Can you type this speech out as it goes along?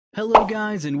Hello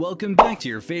guys and welcome back to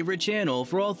your favorite channel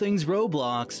for all things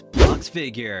Roblox, Blox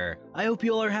Figure. I hope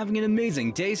you all are having an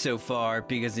amazing day so far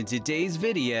because in today's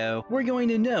video, we're going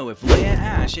to know if Leah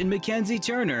Ashe and Mackenzie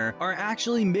Turner are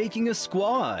actually making a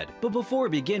squad. But before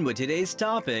we begin with today's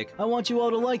topic, I want you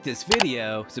all to like this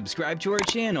video, subscribe to our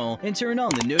channel, and turn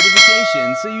on the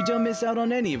notifications so you don't miss out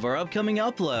on any of our upcoming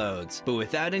uploads. But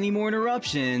without any more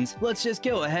interruptions, let's just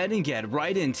go ahead and get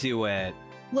right into it.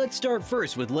 Let's start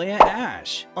first with Leah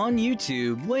Ashe. On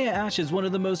YouTube, Leah Ashe is one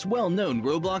of the most well-known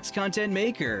Roblox content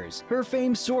makers. Her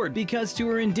fame soared because to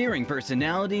her endearing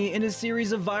personality and a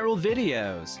series of viral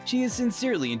videos. She is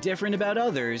sincerely indifferent about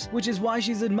others, which is why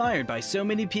she's admired by so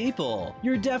many people.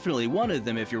 You're definitely one of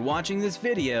them if you're watching this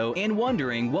video and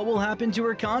wondering what will happen to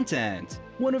her content.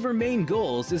 One of her main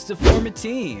goals is to form a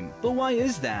team. But why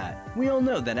is that? We all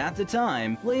know that at the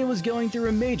time, Leah was going through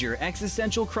a major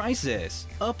existential crisis.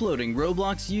 Uploading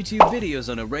Roblox YouTube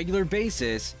videos on a regular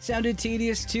basis sounded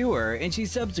tedious to her, and she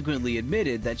subsequently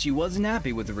admitted that she wasn't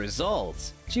happy with the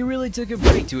results. She really took a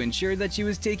break to ensure that she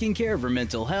was taking care of her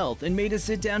mental health and made a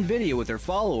sit-down video with her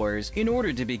followers in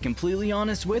order to be completely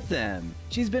honest with them.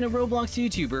 She's been a Roblox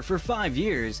YouTuber for 5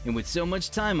 years, and with so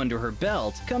much time under her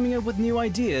belt, coming up with new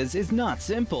ideas is not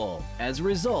simple. As a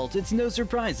result, it's no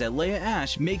surprise that Leah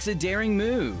Ashe makes a daring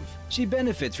move. She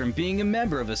benefits from being a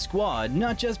member of a squad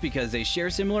not just because they share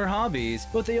similar hobbies,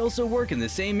 but they also work in the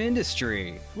same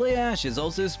industry. Leah Ashe has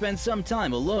also spent some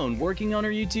time alone working on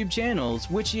her YouTube channels,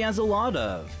 which she has a lot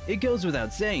of. It goes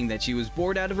without saying that she was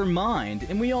bored out of her mind,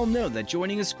 and we all know that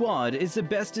joining a squad is the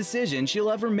best decision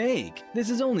she'll ever make. This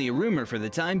is only a rumor for the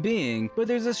time being, but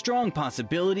there's a strong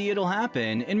possibility it'll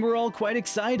happen, and we're all quite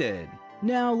excited.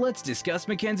 Now let's discuss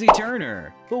Mackenzie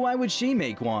Turner. But why would she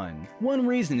make one? One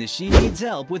reason is she needs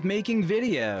help with making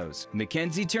videos.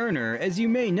 Mackenzie Turner, as you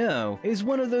may know, is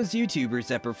one of those YouTubers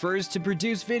that prefers to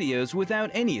produce videos without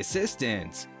any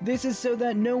assistance. This is so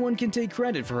that no one can take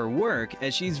credit for her work,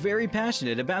 as she's very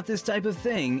passionate about this type of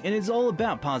thing and is all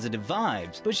about positive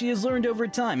vibes, but she has learned over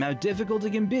time how difficult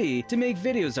it can be to make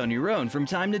videos on your own from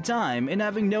time to time, and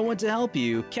having no one to help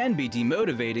you can be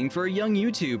demotivating for a young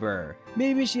YouTuber.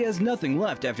 Maybe she has nothing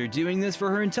left after doing this for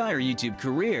her entire YouTube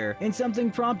career, and something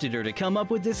prompted her to come up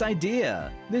with this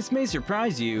idea. This may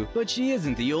surprise you, but she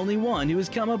isn't the only one who has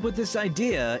come up with this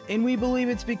idea, and we believe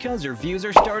it's because her views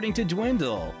are starting to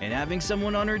dwindle, and having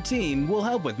someone on her team will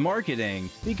help with marketing.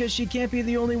 Because she can't be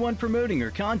the only one promoting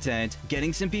her content,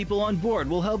 getting some people on board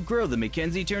will help grow the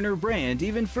Mackenzie Turner brand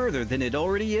even further than it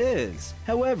already is.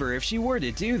 However, if she were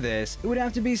to do this, it would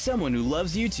have to be someone who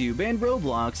loves YouTube and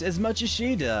Roblox as much as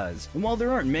she does. And while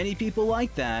there aren't many people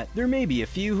like that, there may be a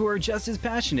few who are just as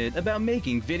passionate about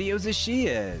making videos as she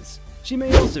is. She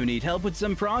may also need help with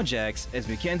some projects, as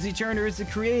Mackenzie Turner is the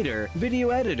creator, video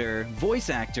editor, voice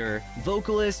actor,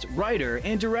 vocalist, writer,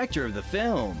 and director of the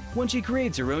film. When she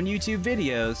creates her own YouTube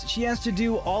videos, she has to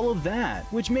do all of that,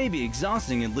 which may be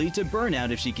exhausting and lead to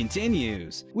burnout if she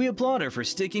continues. We applaud her for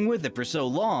sticking with it for so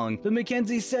long, but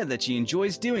Mackenzie said that she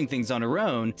enjoys doing things on her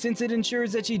own since it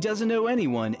ensures that she doesn't owe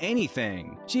anyone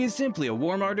anything. She is simply a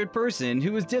warm-hearted person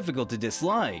who is difficult to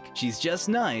dislike. She's just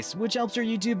nice, which helps her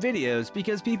YouTube videos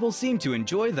because people seem to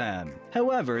enjoy them.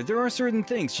 However, there are certain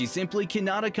things she simply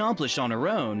cannot accomplish on her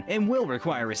own and will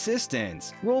require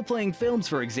assistance. Role-playing films,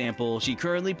 for example, she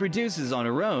currently produces on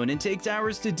her own and takes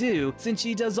hours to do since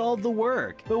she does all of the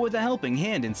work, but with a helping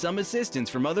hand and some assistance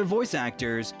from other voice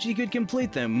actors, she could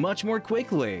complete them much more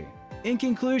quickly. In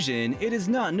conclusion, it is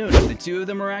not known if the two of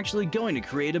them are actually going to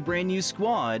create a brand new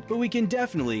squad, but we can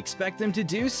definitely expect them to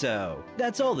do so.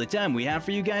 That's all the time we have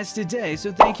for you guys today,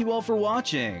 so thank you all for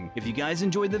watching. If you guys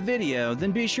enjoyed the video,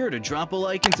 then be sure to drop a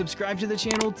like and subscribe to the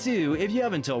channel too if you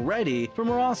haven't already for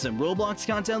more awesome Roblox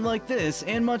content like this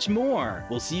and much more.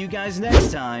 We'll see you guys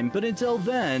next time, but until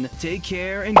then, take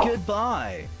care and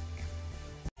goodbye.